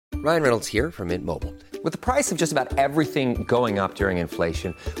Ryan Reynolds here from Mint Mobile. With the price of just about everything going up during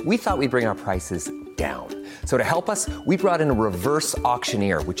inflation, we thought we'd bring our prices down. So to help us, we brought in a reverse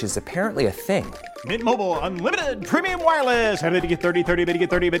auctioneer, which is apparently a thing. Mint Mobile Unlimited Premium Wireless. How to get 30, 30, bit to get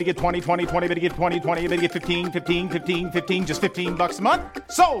 30, bit to get 20, 20, 20, bit to get 20, 20, bit to get 15, 15, 15, 15, just $15 a month?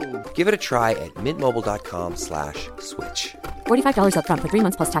 Sold! Give it a try at mintmobile.com/switch. $45 up front for 3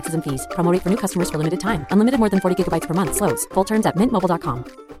 months plus taxes and fees. Promo rate for new customers for limited time. Unlimited more than 40 gigabytes per month. Slows full terms at mintmobile.com.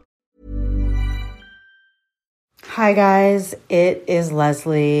 Hi guys, it is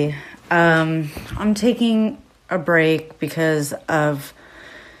Leslie. I'm taking a break because of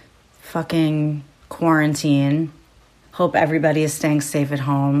fucking quarantine. Hope everybody is staying safe at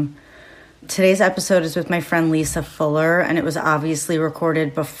home. Today's episode is with my friend Lisa Fuller, and it was obviously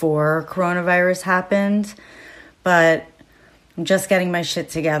recorded before coronavirus happened, but I'm just getting my shit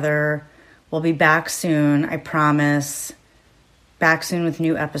together. We'll be back soon, I promise. Back soon with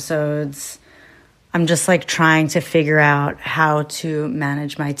new episodes. I'm just trying to figure out how to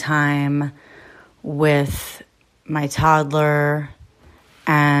manage my time with my toddler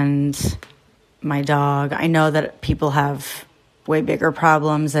and my dog. I know that people have way bigger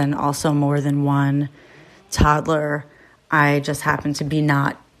problems and also more than one toddler. I just happen to be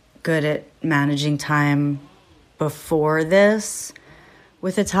not good at managing time before this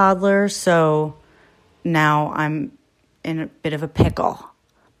with a toddler. So now I'm in a bit of a pickle,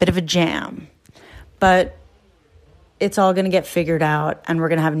 bit of a jam. But it's all going to get figured out, and we're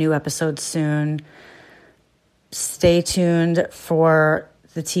going to have new episodes soon. Stay tuned for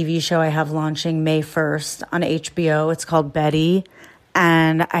the TV show I have launching May 1st on HBO. It's called Betty,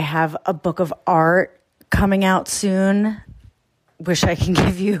 and I have a book of art coming out soon. Wish I can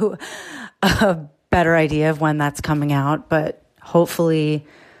give you a better idea of when that's coming out, but hopefully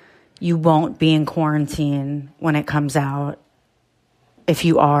you won't be in quarantine when it comes out. If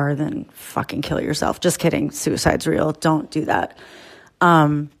you are, then fucking kill yourself. Just kidding. Suicide's real. Don't do that.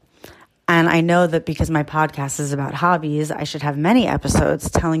 And I know that because my podcast is about hobbies, I should have many episodes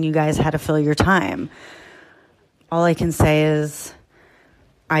telling you guys how to fill your time. All I can say is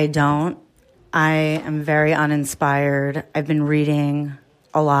I don't. I am very uninspired. I've been reading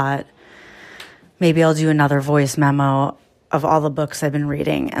a lot. Maybe I'll do another voice memo of all the books I've been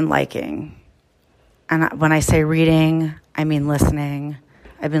reading and liking. And when I say reading, I mean listening.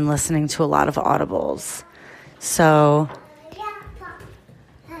 I've been listening to a lot of audibles. So,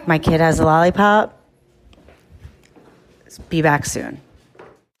 my kid has a lollipop. Be back soon.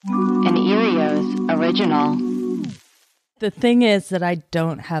 An Erios original. The thing is that I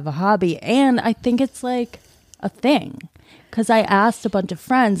don't have a hobby, and I think it's like a thing. Because I asked a bunch of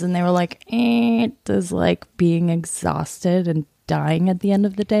friends, and they were like, does being exhausted and dying at the end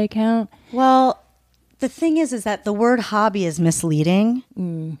of the day count? Well, the thing is that the word hobby is misleading.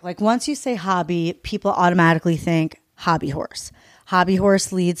 Once you say hobby, people automatically think hobby horse. Hobby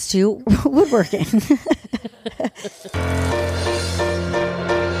horse leads to woodworking.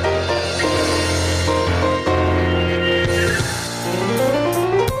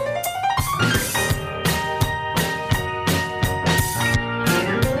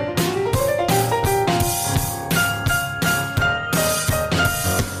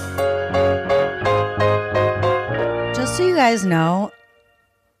 So you guys know,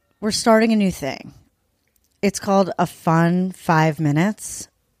 we're starting a new thing. It's called A Fun 5 Minutes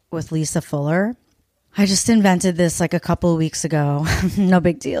with Lisa Fuller. I just invented this a couple of weeks ago. No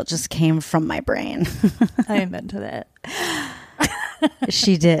big deal. Just came from my brain. I invented it.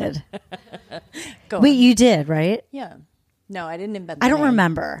 She did. Go Wait, on. you did, right? Yeah. No, I didn't invent the I don't name.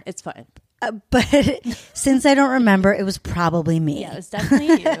 remember. It's fine. But since I don't remember, it was probably me. Yeah, it was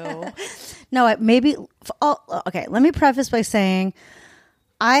definitely you. No, maybe. Okay, let me preface by saying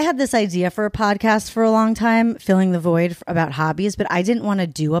I had this idea for a podcast for a long time, filling the void about hobbies, but I didn't want to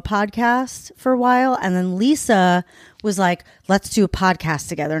do a podcast for a while. And then Lisa was like, let's do a podcast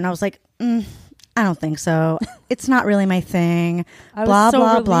together. And I was like, I don't think so. It's not really my thing. I was blah, so blah,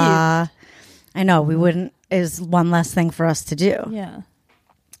 relieved. blah. I know, we wouldn't, is one less thing for us to do. Yeah.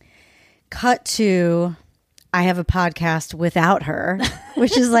 Cut to, I have a podcast without her,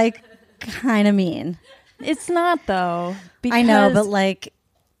 which is kind of mean. It's not, though. I know, but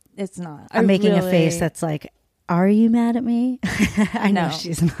it's not. I'm making a face that's are you mad at me? I know No.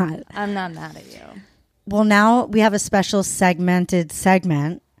 she's not. I'm not mad at you. Well, now we have a special segment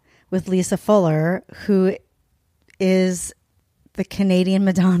with Lisa Fuller, who is the Canadian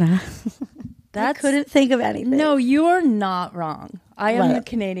Madonna. I couldn't think of anything. No, you are not wrong. I am What? the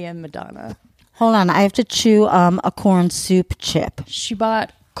Canadian Madonna. Hold on. I have to chew a corn soup chip. She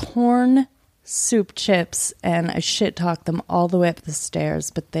bought corn soup chips, and I shit talk them all the way up the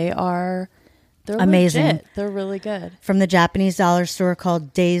stairs, but they're amazing. legit. They're really good. From the Japanese dollar store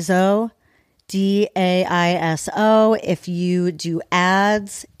called Daiso, Daiso. If you do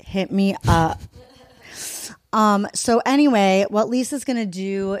ads, hit me up. So anyway, what Lisa's going to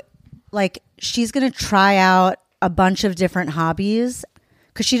do, like, she's going to try out a bunch of different hobbies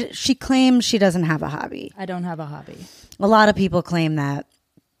because she claims she doesn't have a hobby. I don't have a hobby. A lot of people claim that.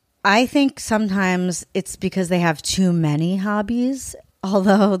 I think sometimes it's because they have too many hobbies,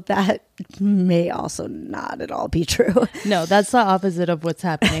 although that may also not at all be true. No, that's the opposite of what's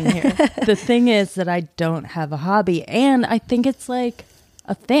happening here. The thing is that I don't have a hobby, and I think it's like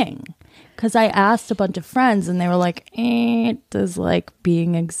a thing. Because I asked a bunch of friends, and they were like, does like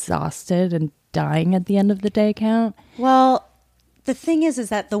being exhausted and dying at the end of the day count? Well, the thing is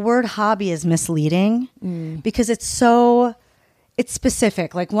that the word hobby is misleading because it's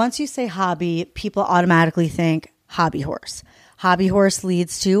specific. Like once you say hobby, people automatically think hobby horse. Hobby horse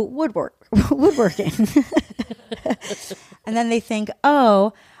leads to woodworking. And then they think,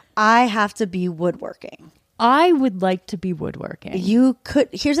 oh, I have to be woodworking. I would like to be woodworking. You could.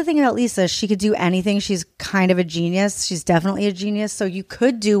 Here's the thing about Lisa. She could do anything. She's kind of a genius. She's definitely a genius. So you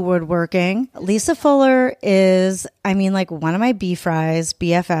could do woodworking. Lisa Fuller is, I mean, like one of my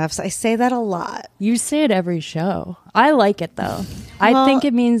BFFs. I say that a lot. You say it every show. I like it though. I think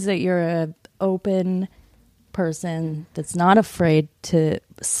it means that you're a open person that's not afraid to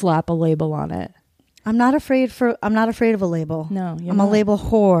slap a label on it. I'm not afraid of a label. No, I'm a label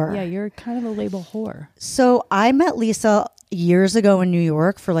whore. Yeah, you're kind of a label whore. So I met Lisa years ago in New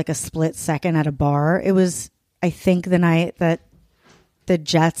York for like a split second at a bar. It was, I think, the night that the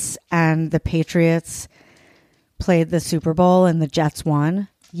Jets and the Patriots played the Super Bowl and the Jets won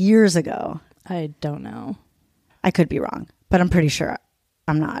years ago. I don't know. I could be wrong, but I'm pretty sure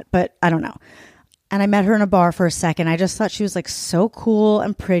I'm not, but I don't know. And I met her in a bar for a second. I just thought she was like so cool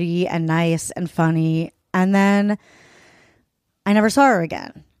and pretty and nice and funny. And then I never saw her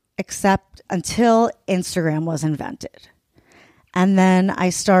again, except until Instagram was invented. And then I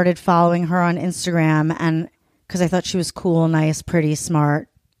started following her on Instagram, and because I thought she was cool, nice, pretty, smart.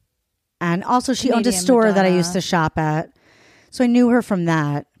 And also she owned a store that I used to shop at. So I knew her from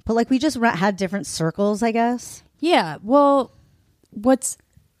that. But like we just had different circles, I guess. Yeah. Well, what's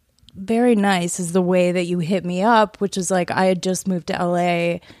very nice is the way that you hit me up, which is like I had just moved to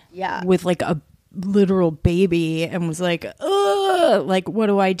LA with like a literal baby and was like, ugh, like what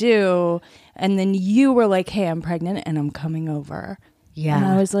do I do? And then you were like, hey, I'm pregnant and I'm coming over. Yeah. And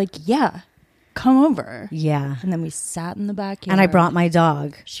I was like, yeah, come over. Yeah. And then we sat in the backyard. And I brought my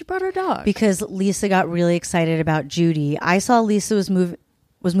dog. She brought her dog. Because Lisa got really excited about Judy. I saw Lisa was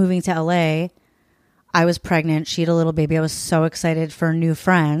moving to LA. I was pregnant. She had a little baby. I was so excited for a new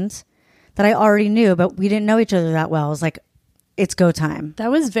friend that I already knew, but we didn't know each other that well. I was like, it's go time.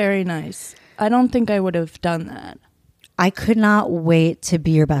 That was very nice. I don't think I would have done that. I could not wait to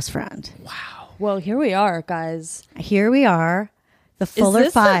be your best friend. Wow. Well, here we are, guys. Here we are. The Fuller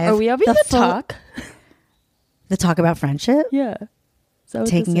Five. Are we having the talk? The talk about friendship? Yeah.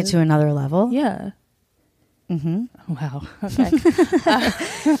 Taking it to another level? Yeah. Mm-hmm. Wow.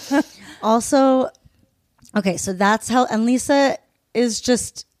 Okay. Also, okay, so that's how, and Lisa is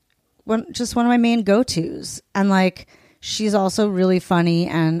just one of my main go-tos. And like, she's also really funny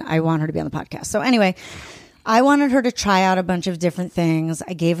and I want her to be on the podcast. So anyway, I wanted her to try out a bunch of different things.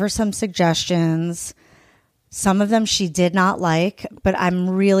 I gave her some suggestions. Some of them she did not like, but I'm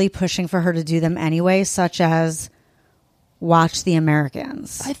really pushing for her to do them anyway, such as watch The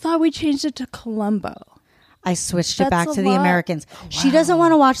Americans. I thought we changed it to Columbo. I switched it back to The Americans. Wow. She doesn't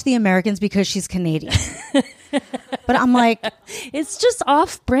want to watch The Americans because she's Canadian. But I'm like, it's just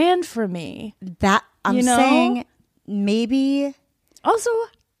off brand for me. That I'm saying maybe. Also,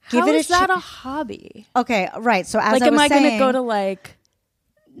 how is that a hobby? Okay, right. So as like, I was am I saying, going to go to like?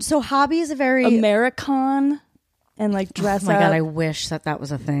 So hobby is a very Americon and like dress up. Oh my god, I wish that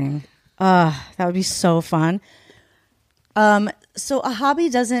was a thing. That would be so fun. So a hobby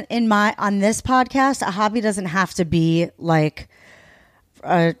doesn't on this podcast, a hobby doesn't have to be like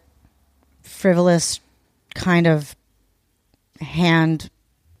a frivolous kind of hand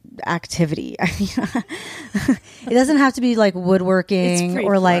activity. I mean, it doesn't have to be like woodworking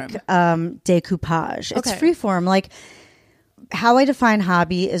or like decoupage. It's freeform. Like how I define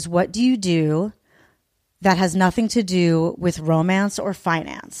hobby is what do you do that has nothing to do with romance or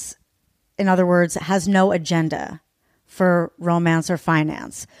finance. In other words, has no agenda for romance or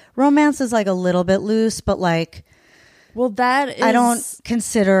finance. Romance is like a little bit loose, but like, well, that is, I don't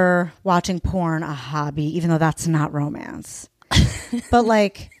consider watching porn a hobby, even though that's not romance. But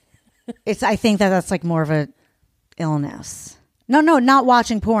like, I think that's like more of a illness. No, not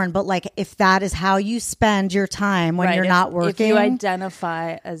watching porn, but like if that is how you spend your time when you're not working. If you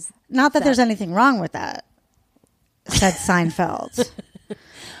identify as not that there's anything wrong with that, said Seinfeld.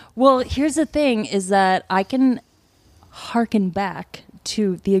 Well, here's the thing is that I can hearken back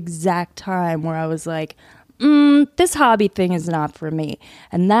to the exact time where I was like, this hobby thing is not for me.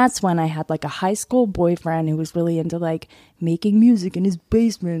 And that's when I had like a high school boyfriend who was really into like making music in his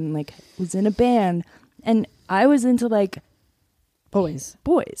basement and like was in a band. And I was into like boys.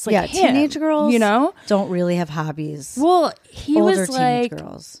 Like yeah, him, teenage girls, you know, don't really have hobbies. Well, he Older was teenage like,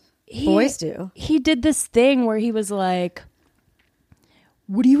 girls. Boys do. He did this thing where he was like,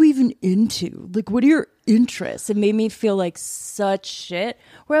 what are you even into? Like, what are your interests? It made me feel like such shit.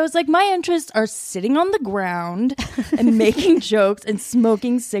 Where I was like, my interests are sitting on the ground and making jokes and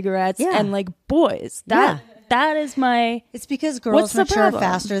smoking cigarettes and like boys. That is my... It's because girls mature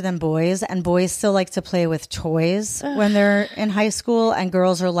faster than boys, and boys still like to play with toys when they're in high school, and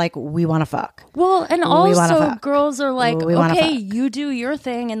girls are like, we want to fuck. Well, and also girls are like, okay, fuck. you do your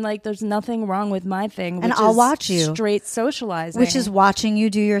thing, and like there's nothing wrong with my thing. Which and I'll is watch you. Straight socializing. Which is watching you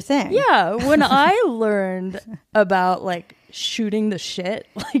do your thing. Yeah, when I learned about like shooting the shit,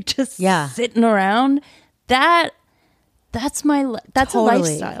 like just sitting around, that's a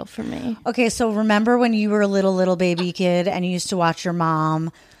lifestyle for me. Okay, so remember when you were a little baby kid and you used to watch your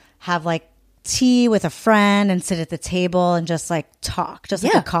mom have like tea with a friend and sit at the table and just like talk, just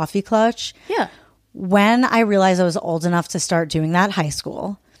like a coffee clutch? Yeah. When I realized I was old enough to start doing that, high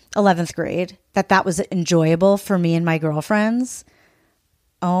school, 11th grade, that was enjoyable for me and my girlfriends.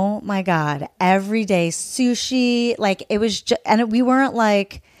 Oh my God. Every day sushi, like it was just, and we weren't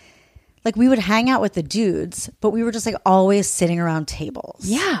like we would hang out with the dudes, but we were just like always sitting around tables.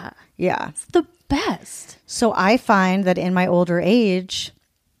 Yeah. Yeah. It's the best. So I find that in my older age,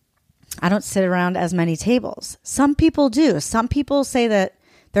 I don't sit around as many tables. Some people do. Some people say that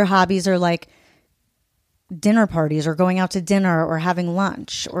their hobbies are like dinner parties or going out to dinner or having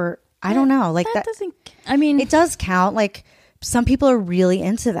lunch or I don't know. Like that doesn't, I mean, it does count. Like some people are really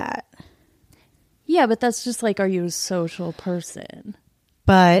into that. Yeah, but that's just like, are you a social person?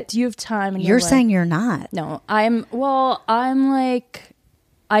 But do you have time? You're saying you're not. No, I'm like,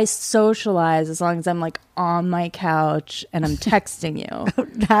 I socialize as long as I'm like on my couch and I'm texting you.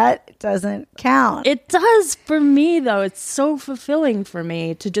 That doesn't count. It does for me though. It's so fulfilling for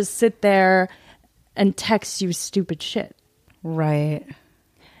me to just sit there and text you stupid shit. Right.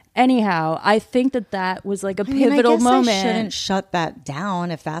 Anyhow, I think that was like a pivotal moment. I shouldn't shut that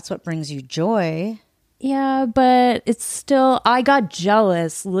down if that's what brings you joy. Yeah, but it's still, I got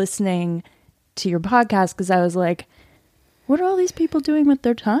jealous listening to your podcast because I was like, what are all these people doing with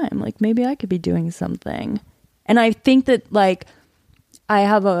their time? Like, maybe I could be doing something. And I think that, like, I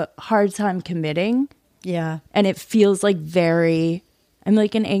have a hard time committing. Yeah. And it feels like I'm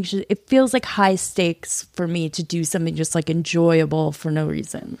like an anxious, it feels like high stakes for me to do something just like enjoyable for no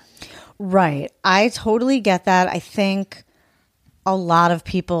reason. Right. I totally get that. I think a lot of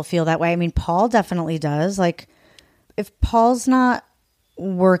people feel that way. I mean, Paul definitely does. Like, if Paul's not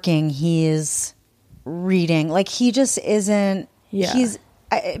working, he's reading. Like, he just isn't. Yeah.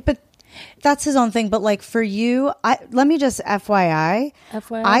 But that's his own thing. But like for you, let me just FYI.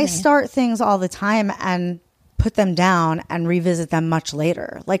 I start things all the time and put them down and revisit them much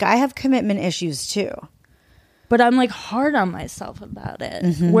later. Like, I have commitment issues too. But I'm like hard on myself about it.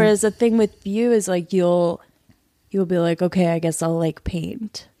 Mm-hmm. Whereas the thing with you is like you'll be like, okay, I guess I'll like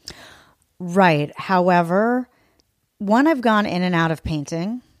paint. Right. However, one, I've gone in and out of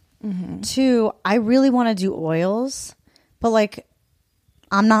painting. Mm-hmm. Two, I really want to do oils, but like,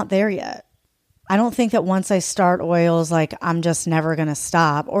 I'm not there yet. I don't think that once I start oils, like I'm just never going to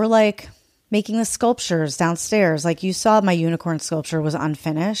stop. Or like making the sculptures downstairs. Like you saw my unicorn sculpture was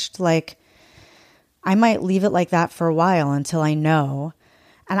unfinished. Like I might leave it like that for a while until I know.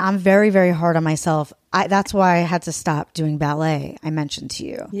 And I'm very, very hard on myself. That's why I had to stop doing ballet, I mentioned to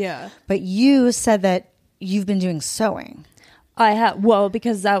you. Yeah. But you said that you've been doing sewing. I have, well,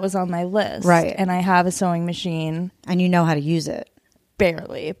 because that was on my list. Right. And I have a sewing machine. And you know how to use it.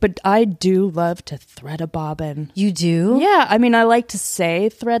 Barely. But I do love to thread a bobbin. You do? Yeah. I mean, I like to say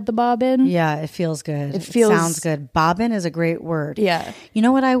thread the bobbin. Yeah, it feels good. It sounds good. Bobbin is a great word. Yeah. You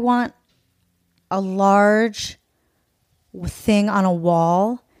know what I want? A large thing on a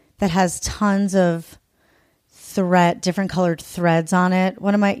wall that has tons of different colored threads on it.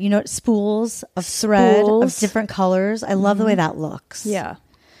 What am I, spools of thread of different colors. I love the way that looks. Yeah.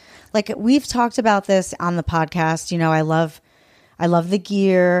 Like we've talked about this on the podcast. I love the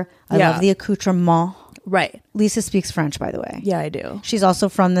gear. I love the accoutrement. Right. Lisa speaks French, by the way. Yeah, I do. She's also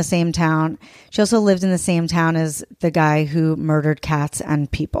from the same town. She also lived in the same town as the guy who murdered cats and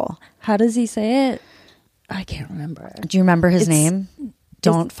people. How does he say it? I can't remember. Do you remember his name?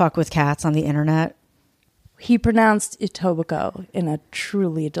 Don't fuck with cats on the internet. He pronounced Etobicoke in a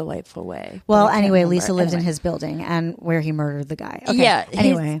truly delightful way. Well, anyway, Lisa lived in his building and where he murdered the guy. Okay. Yeah.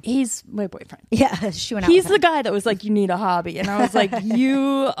 Anyway. He's my boyfriend. Yeah. She went out He's with the him. guy that was like, you need a hobby. And I was like,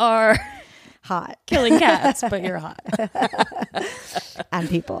 you are Hot. killing cats, but you're hot. And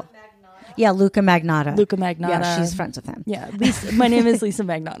people. Yeah, Luca Magnotta. Luca Magnotta. Yeah, she's friends with him. Yeah. Lisa, my name is Lisa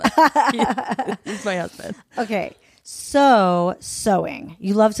Magnotta. He's my husband. Okay. So, sewing.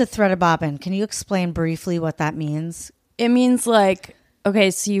 You love to thread a bobbin. Can you explain briefly what that means? It means like,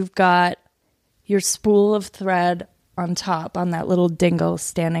 okay, so you've got your spool of thread on top on that little dingle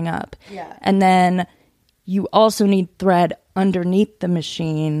standing up. Yeah. And then you also need thread underneath the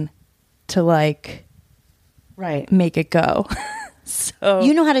machine to like Right. make it go. So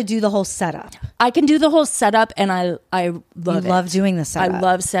You know how to do the whole setup. I can do the whole setup and I love You it. love doing the setup. I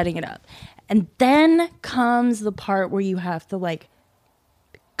love setting it up. And then comes the part where you have to like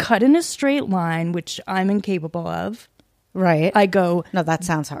cut in a straight line, which I'm incapable of. Right. I go No, that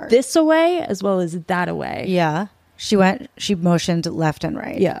sounds hard. this away as well as that away. Yeah. She motioned left and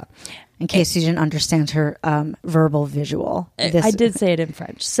right. Yeah. In case you didn't understand her verbal visual. I did say it in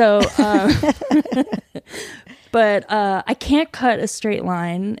French. So, but I can't cut a straight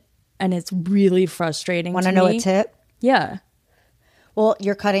line and it's really frustrating. Want to know a tip? Yeah. Well,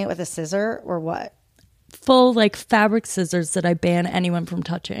 you're cutting it with a scissor or what? Full like fabric scissors that I ban anyone from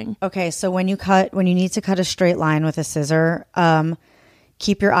touching. Okay, so when you need to cut a straight line with a scissor,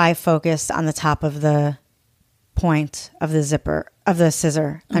 keep your eye focused on the top of the point of the zipper of the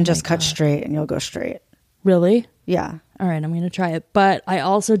scissor and just cut straight and you'll go straight. Really? Yeah. All right, I'm going to try it. But I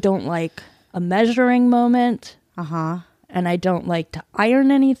also don't like a measuring moment. Uh-huh. And I don't like to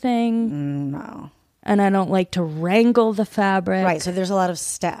iron anything. No. And I don't like to wrangle the fabric. Right, so there's a lot of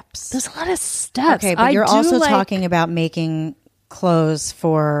steps. There's a lot of steps. Okay, but I you're do also like- talking about making clothes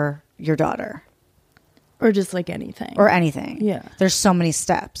for your daughter Or just like anything. or anything. Yeah. There's so many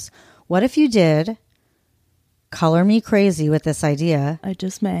steps. What if you did color me crazy with this idea? I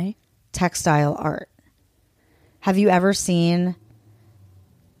just may. Textile art. Have you ever seen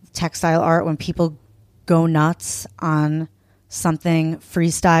textile art when people go nuts on something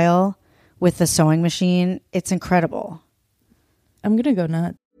freestyle with the sewing machine? It's incredible. I'm going to go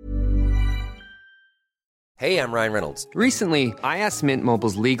nuts. Hey, I'm Ryan Reynolds. Recently, I asked Mint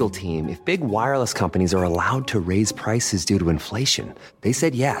Mobile's legal team if big wireless companies are allowed to raise prices due to inflation. They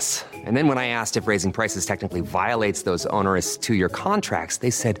said yes. And then when I asked if raising prices technically violates those onerous 2-year contracts, they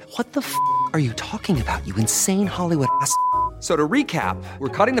said, "What the f*** are you talking about, you insane Hollywood ass?" So to recap, we're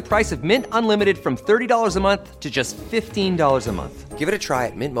cutting the price of Mint Unlimited from $30 a month to just $15 a month. Give it a try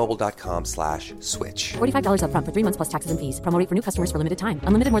at mintmobile.com/switch. $45 up front for 3 months plus taxes and fees. Promo rate for new customers for limited time.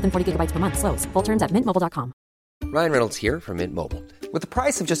 Unlimited more than 40 gigabytes per month. Slows full terms at mintmobile.com. Ryan Reynolds here from Mint Mobile. With the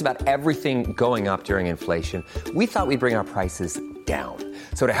price of just about everything going up during inflation, we thought we'd bring our prices down.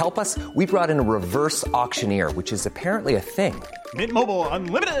 So to help us, we brought in a reverse auctioneer, which is apparently a thing. Mint Mobile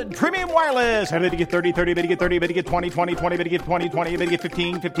Unlimited Premium Wireless. How to get 30, 30, bit to get 30, bit to get 20, 20, 20, bit to get 20, 20, bit to get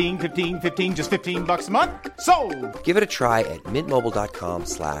 15, 15, 15, 15, just $15 a month? Sold! Give it a try at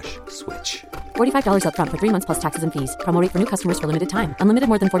mintmobile.com/switch. $45 up front for 3 months plus taxes and fees. Promo rate for new customers for limited time. Unlimited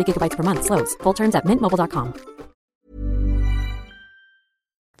more than 40 gigabytes per month. Slows full terms at mintmobile.com.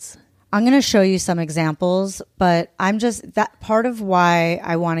 I'm going to show you some examples, but I'm just that part of why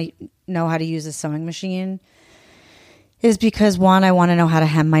I want to know how to use a sewing machine is because one, I want to know how to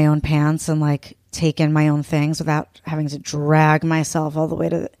hem my own pants and like take in my own things without having to drag myself all the way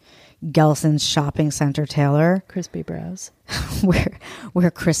to Gelson's Shopping Center Taylor, Crispy brows.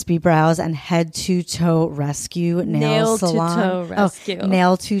 where crispy brows and head to toe rescue nail salon. Nail to toe rescue. Oh,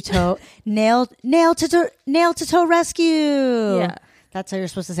 nail to toe nail to toe rescue. Yeah. That's how you're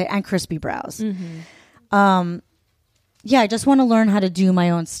supposed to say, and crispy brows. Mm-hmm. Yeah, I just want to learn how to do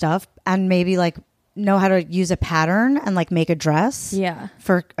my own stuff and maybe like know how to use a pattern and like make a dress. Yeah.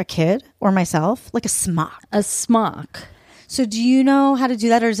 For a kid or myself, like a smock. A smock. So do you know how to do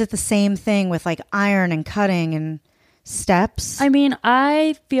that, or is it the same thing with like iron and cutting and steps? I mean,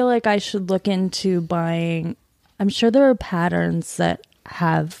 I feel like I should look into buying. I'm sure there are patterns that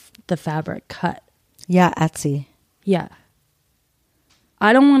have the fabric cut. Yeah, Etsy. Yeah.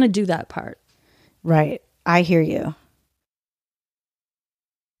 I don't want to do that part. Right. I hear you.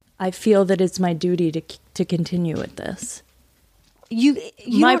 I feel that it's my duty to continue with this. You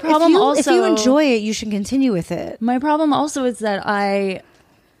My problem if you also- enjoy it, you should continue with it. My problem also is that I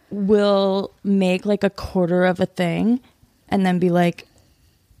will make like a quarter of a thing and then be like,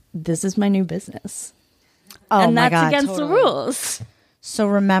 this is my new business. Oh and my that's God, against totally. the rules. So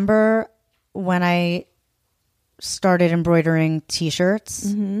remember when I started embroidering t-shirts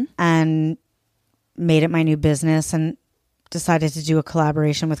and made it my new business and decided to do a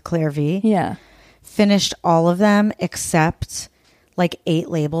collaboration with Claire V? Yeah. Finished all of them except like 8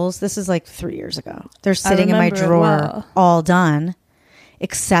 labels. This is like 3 years ago. They're sitting in my remember it drawer, well. all done,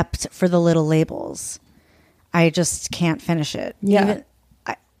 except for the little labels. I just can't finish it. Yeah.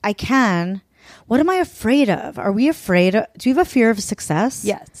 I can. What am I afraid of? Are we afraid of, do you have a fear of success?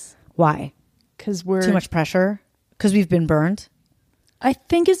 Yes. Why? Because we're Too much pressure? Because we've been burned? I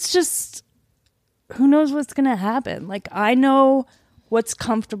think it's just who knows what's gonna happen. Like I know what's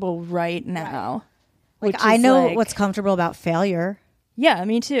comfortable right now. Like which I is, know like- what's comfortable about failure. Yeah,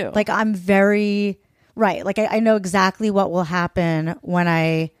 me too. Like I'm very right. Like I know exactly what will happen when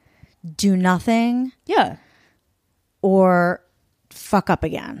I do nothing yeah. or fuck up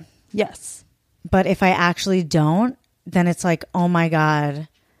again. Yes. But if I actually don't, then it's like, oh my God,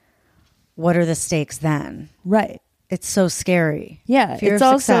 what are the stakes then? Right. It's so scary. Yeah. Fear it's of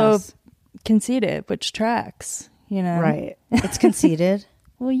also success. conceited, which tracks, you know? Right. It's conceited.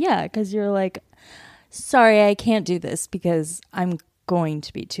 Well, yeah, because you're like, sorry, I can't do this because I'm going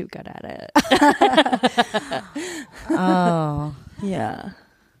to be too good at it. Oh. Yeah.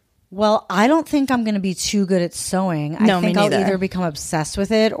 Well, I don't think I'm going to be too good at sewing. No, I me think I'll neither. either become obsessed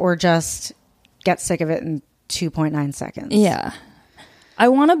with it or just get sick of it in 2.9 seconds. Yeah. I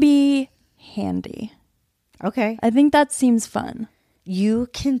want to be handy. Okay. I think that seems fun. You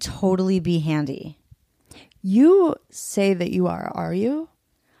can totally be handy. You say that you are you?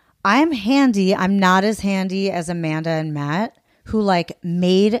 I'm handy. I'm not as handy as Amanda and Matt, who like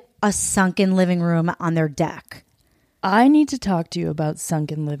made a sunken living room on their deck. I need to talk to you about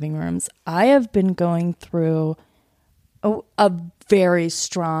sunken living rooms. I have been going through a very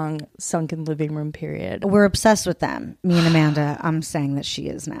strong sunken living room period. We're obsessed with them. Me and Amanda. I'm saying that she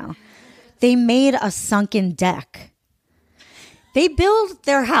is now. They made a sunken deck. They build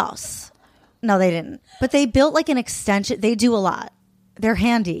their house. No, they didn't. But they built like an extension. They do a lot. They're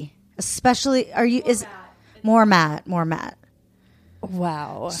handy. Especially, more Matt.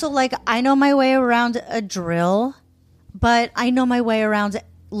 Wow. So like I know my way around a drill, but I know my way around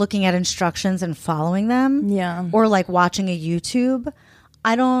looking at instructions and following them. Yeah. Or like watching a YouTube.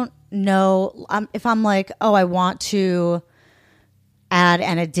 I don't know if I'm like, oh, I want to add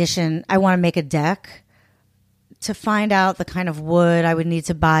an addition. I want to make a deck. To find out the kind of wood I would need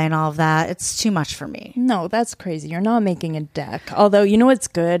to buy and all of that, it's too much for me. No, that's crazy. You're not making a deck. Although, you know what's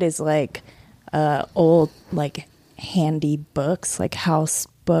good is like old, like handy books, like house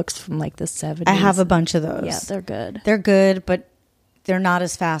books from like the 70s. I have a bunch of those. Yeah, they're good. They're good, but they're not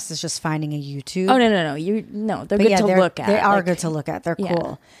as fast as just finding a YouTube. Oh, no. They're But good yeah, to look at. They are Like, good to look at. They're yeah.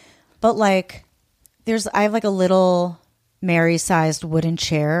 cool. But like, I have like a little Mary-sized wooden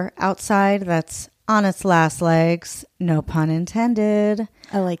chair outside that's on its last legs. No pun intended.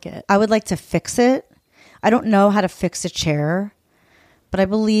 I like it. I would like to fix it. I don't know how to fix a chair, but I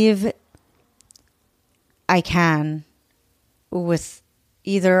believe I can with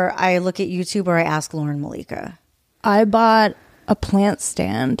either I look at YouTube or I ask Lauren Malika. I bought a plant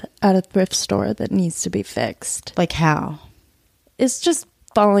stand at a thrift store that needs to be fixed. Like how? It's just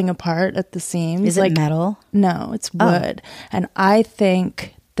falling apart at the seams. Is it like metal? No, it's wood. And I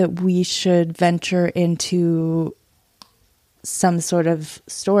think that we should venture into some sort of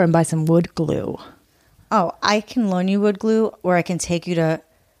store and buy some wood glue. Oh, I can loan you wood glue, or I can take you to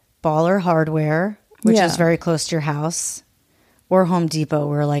Baller Hardware, which Yeah. is very close to your house, or Home Depot,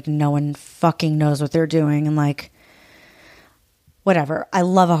 where like no one fucking knows what they're doing, and like whatever. I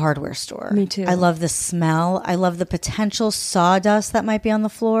love a hardware store. Me too. I love the smell. I love the potential sawdust that might be on the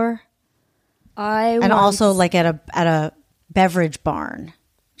floor, and also like at a beverage barn.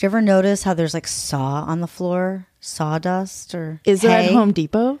 Do you ever notice how there's like saw on the floor, sawdust, or is it at hay? Home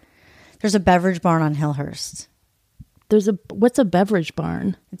Depot? There's a beverage barn on Hillhurst. What's a beverage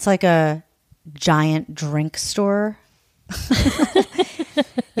barn? It's like a giant drink store.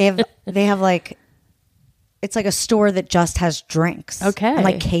 They have like, it's like a store that just has drinks. Okay. And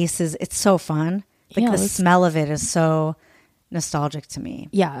like cases. It's so fun. Like Yeah, the let's- smell of it is so nostalgic to me.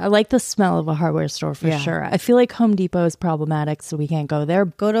 Yeah, I like the smell of a hardware store for Yeah. sure. I feel like Home Depot is problematic, so we can't go there.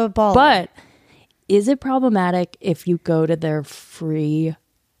 Go to a ball. But is it problematic if you go to their free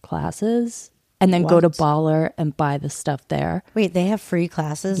classes and then go to What? Baller and buy the stuff there? Wait, they have free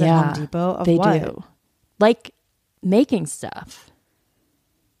classes at Home Depot? Of they what? do. Like making stuff.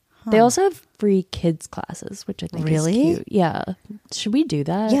 They also have free kids classes, which I think Really? is cute. Yeah. Should we do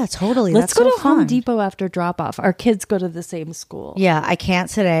that? Yeah, totally. Let's That's go so to Home fun. Depot after drop off. Our kids go to the same school. Yeah, I can't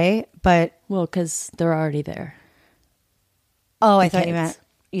today, but Well, because they're already there. I The thought you kids. meant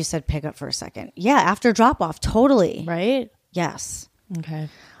you said pick up for a second. Yeah, after drop off, totally. Right? Yes. Okay.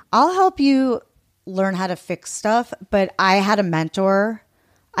 I'll help you learn how to fix stuff, but I had a mentor.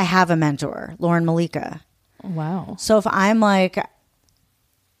 I have a mentor, Lauren Malika. Wow. So if I'm like,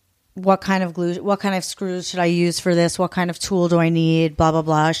 what kind of glue, what kind of screws should I use for this? What kind of tool do I need? Blah, blah,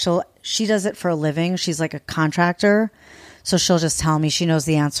 blah. She does it for a living. She's like a contractor. So she'll just tell me. She knows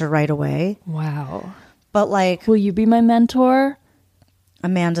the answer right away. Wow. But like Will you be my mentor?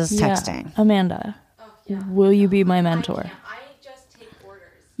 Amanda's Yeah. texting. Amanda. Will you be my mentor? I just take orders.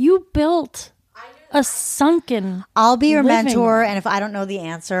 You built a sunken. I'll be your living mentor. room. And if I don't know the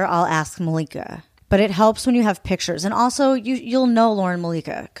answer, I'll ask Malika. But it helps when you have pictures. And also you'll know Lauren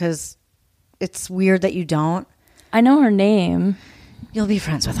Malika because it's weird that you don't. I know her name. You'll be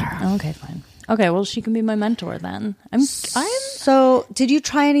friends with her. Okay, fine. Okay, well, she can be my mentor then. I'm So did you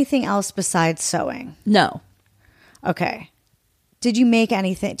try anything else besides sewing? no. Okay. Did you make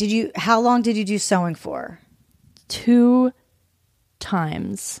anything? How long did you do sewing for? 2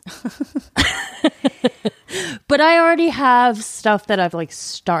 times. But I already have stuff that I've like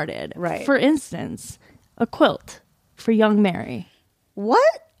started. Right. For instance, a quilt for young Mary.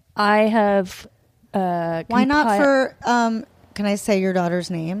 What? I have Why not for can I say your daughter's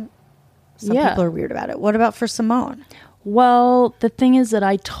name? Some Yeah. people are weird about it. What about for Simone? Well, the thing is that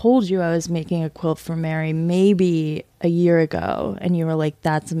I told you I was making a quilt for Mary maybe a year ago, and you were like,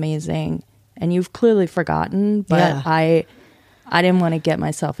 "That's amazing," and you've clearly forgotten. But Yeah. I didn't want to get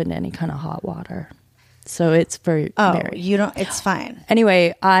myself into any kind of hot water, so it's for Oh, Mary. you don't it's fine.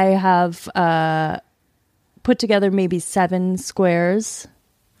 Anyway, I have put together maybe 7 squares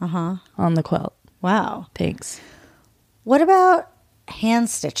on the quilt. Wow. Thanks. What about hand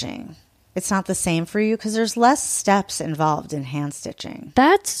stitching? It's not the same for you because there's less steps involved in hand stitching.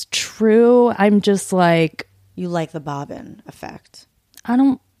 That's true. I'm just like, You like the bobbin effect.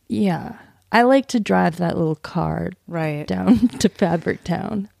 I like to drive that little car Right. down to Fabric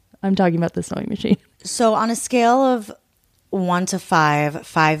Town. I'm talking about the sewing machine. So on a scale of 1 to 5,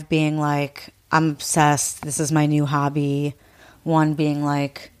 5 being like, I'm obsessed, this is my new hobby, 1 being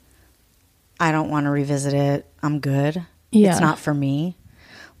like, I don't want to revisit it, I'm good. Yeah. It's not for me.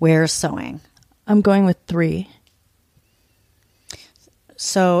 Where's sewing? I'm going with 3.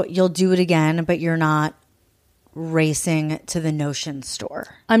 So you'll do it again, but you're not racing to the Notion store.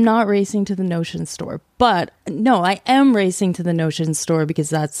 I'm not racing to the Notion store, but no, I am racing to the Notion store because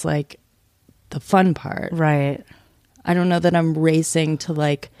that's like the fun part. Right. I don't know that I'm racing to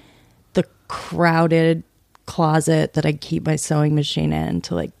like the crowded closet that I keep my sewing machine in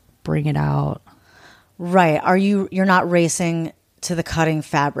to like bring it out. Right. You're not racing to the cutting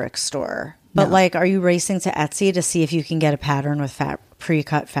fabric store, but No. like, are you racing to Etsy to see if you can get a pattern with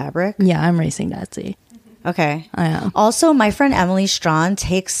pre-cut fabric? Yeah, I'm racing to Etsy. Okay. I am. Also, my friend Emily Strawn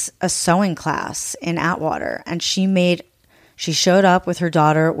takes a sewing class in Atwater, and she showed up with her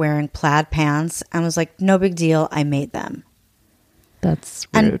daughter wearing plaid pants and was like, no big deal, I made them. That's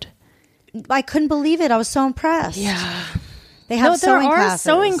And- rude. I couldn't believe it. I was so impressed. Yeah. They have No, there sewing are classes.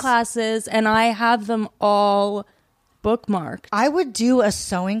 sewing classes, and I have them all bookmarked. I would do a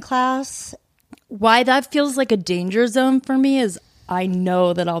sewing class. Why that feels like a danger zone for me is I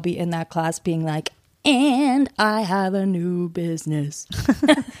know that I'll be in that class being like, and I have a new business.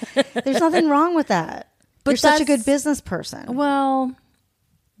 There's nothing wrong with that. But You're such a that's- good business person. Well,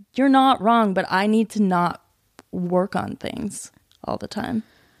 you're not wrong, but I need to not work on things all the time.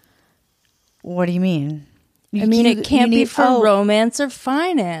 What do you mean? I mean, it can't be for romance or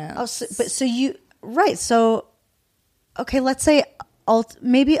finance. Oh, so okay, let's say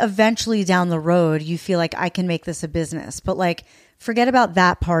maybe eventually down the road you feel like I can make this a business, but like forget about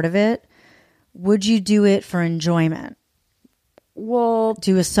that part of it. Would you do it for enjoyment? Well,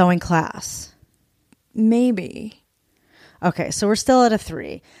 Do a sewing class? maybe. Okay, so we're still at a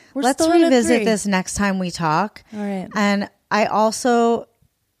 3. We're Let's still at a revisit 3. this next time we talk. All right. And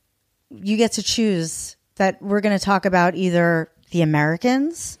you get to choose that we're going to talk about either The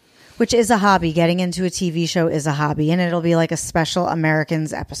Americans, which is a hobby. Getting into a TV show is a hobby, and it'll be like a special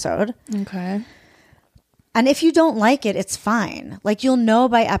Americans episode. Okay. And if you don't like it, it's fine. Like you'll know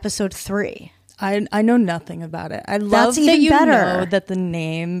by episode 3. I know nothing about it. I love That's that even you better. know that the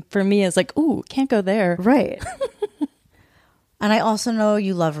name for me is like, ooh, can't go there. Right. And I also know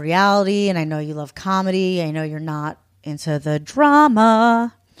you love reality, and I know you love comedy. I know you're not into the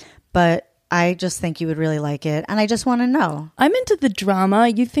drama, but I just think you would really like it. And I just want to know. I'm into the drama.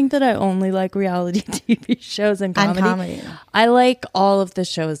 You think that I only like reality TV shows and comedy? I like all of the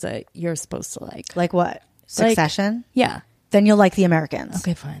shows that you're supposed to like. Like what? Succession? Yeah. Then you'll like The Americans.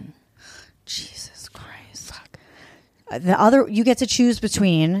 Okay, fine. Jesus Christ. The other, you get to choose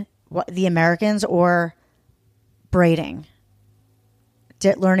between The Americans or braiding.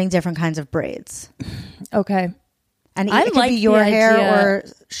 Learning different kinds of braids. Okay. And it could be your hair or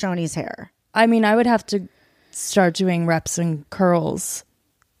Shoni's hair. I mean, I would have to start doing reps and curls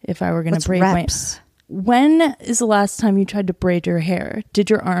if I were going to braid reps? When is the last time you tried to braid your hair? Did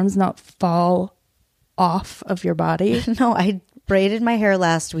your arms not fall off of your body? No, I braided my hair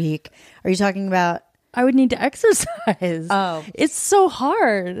last week. Are you talking about? I would need to exercise. Oh. It's so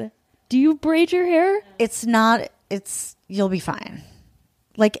hard. Do you braid your hair? It's not. You'll be fine.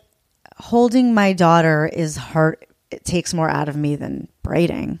 Like, holding my daughter is hard. It takes more out of me than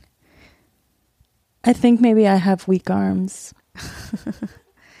braiding. I think maybe I have weak arms.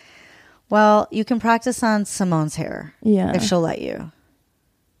 Well, you can practice on Simone's hair. Yeah. If she'll let you.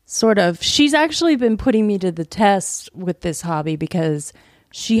 Sort of. She's actually been putting me to the test with this hobby because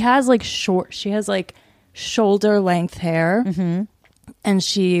she has like shoulder length hair. Mm-hmm. And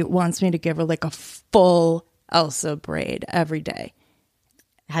she wants me to give her like a full Elsa braid every day.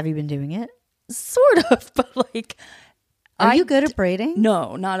 Have you been doing it? Sort of, but like... Are you good at braiding?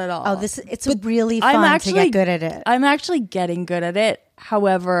 No, not at all. Oh, it's really fun to get good at it. I'm actually getting good at it.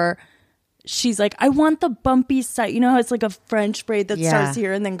 However, she's like, I want the bumpy side. You know how it's like a French braid that starts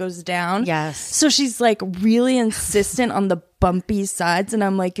here and then goes down? Yes. So she's like really insistent on the bumpy sides. And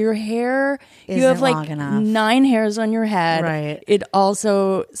I'm like, your hair, you have like 9 hairs on your head. Right. It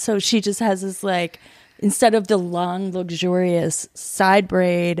also, so she just has this like, instead of the long, luxurious side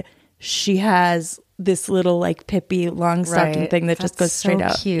braid, she has this little like Pippi long stocking thing that just goes straight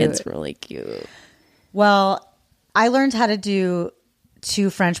out. Cute. It's really cute. Well, I learned how to do 2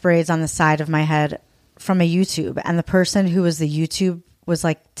 French braids on the side of my head from a YouTube, and the person who was the YouTube was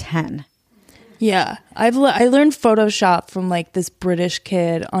like 10. Yeah, I learned Photoshop from like this British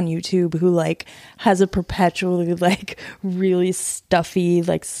kid on YouTube who like has a perpetually like really stuffy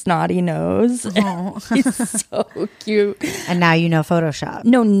like snotty nose. Oh. He's so cute. And now you know Photoshop.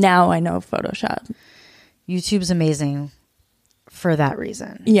 No, now I know Photoshop. YouTube's amazing for that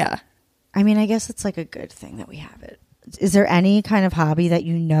reason. Yeah. I mean, I guess it's like a good thing that we have it. Is there any kind of hobby that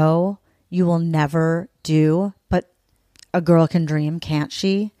you know you will never do, but a girl can dream, can't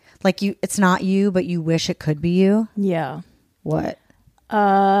she? Like it's not you, but you wish it could be you? Yeah. What?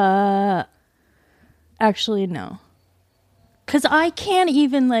 Actually, no. Because I can't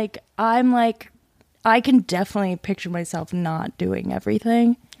even like, I can definitely picture myself not doing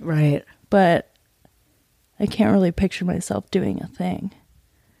everything. Right. But I can't really picture myself doing a thing.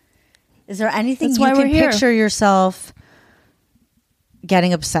 Is there anything That's you why can we're here. picture yourself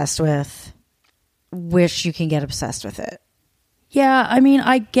getting obsessed with? Wish you can get obsessed with it? Yeah, I mean,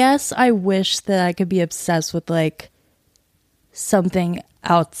 I guess I wish that I could be obsessed with like something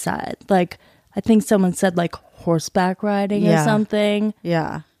outside. Like, I think someone said like horseback riding or something.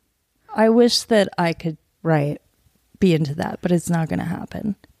 Yeah. I wish that I could Right. be into that, but it's not going to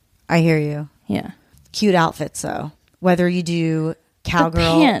happen. I hear you. Yeah. Cute outfits, though. Whether you do cowgirl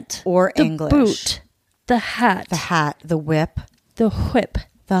the pant, or the English. boot, the hat, The whip. the whip.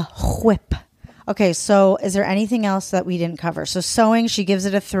 The whip. Okay, so is there anything else that we didn't cover? So sewing, she gives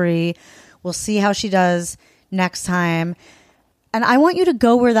it a 3. We'll see how she does next time. And I want you to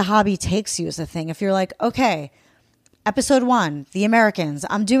go where the hobby takes you is the thing. If you're like, okay, episode 1, The Americans,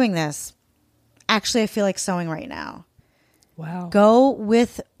 I'm doing this. Actually, I feel like sewing right now. Wow. Go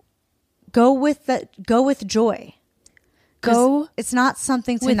with joy. It's not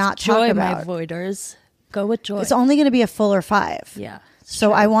something to with not joy, talk about. my voiders. Go with joy. It's only going to be a fuller 5. Yeah. So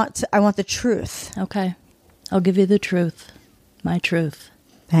true. I want the truth. Okay. I'll give you the truth. My truth.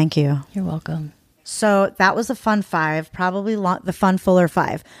 Thank you. You're welcome. So that was the fun 5, probably the fun fuller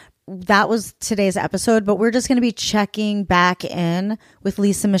 5. That was today's episode, but we're just going to be checking back in with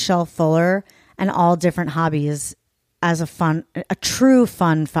Lisa Michelle Fuller and all different hobbies as a true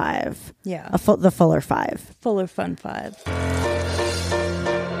fun 5. Yeah. The fuller 5. Fuller fun 5.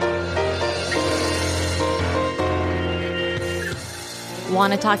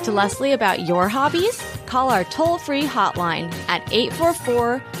 Want to talk to Leslie about your hobbies? Call our toll-free hotline at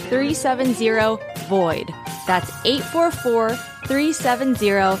 844-370-VOID. That's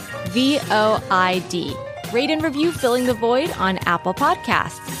 844-370-VOID. Rate and review Filling the Void on Apple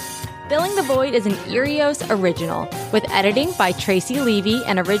Podcasts. Filling the Void is an Erios original with editing by Tracy Levy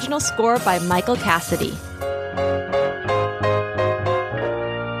and original score by Michael Cassidy.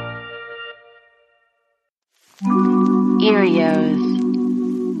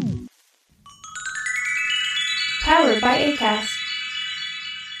 powered by Acast.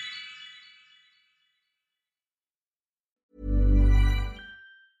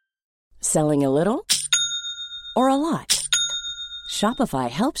 Selling a little or a lot? Shopify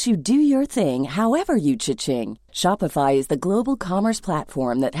helps you do your thing however you cha-ching. Shopify is the global commerce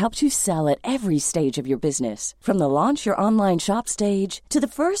platform that helps you sell at every stage of your business. From the launch your online shop stage to the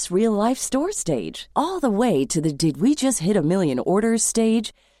first real-life store stage, all the way to the did we just hit a million orders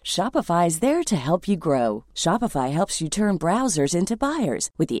stage. Shopify is there to help you grow. Shopify helps you turn browsers into buyers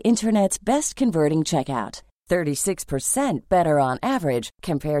with the internet's best converting checkout. 36% better on average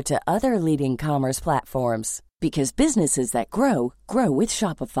compared to other leading commerce platforms. Because businesses that grow, grow with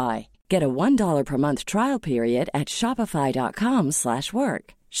Shopify. Get a $1 per month trial period at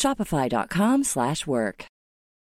shopify.com/work. Shopify.com/work.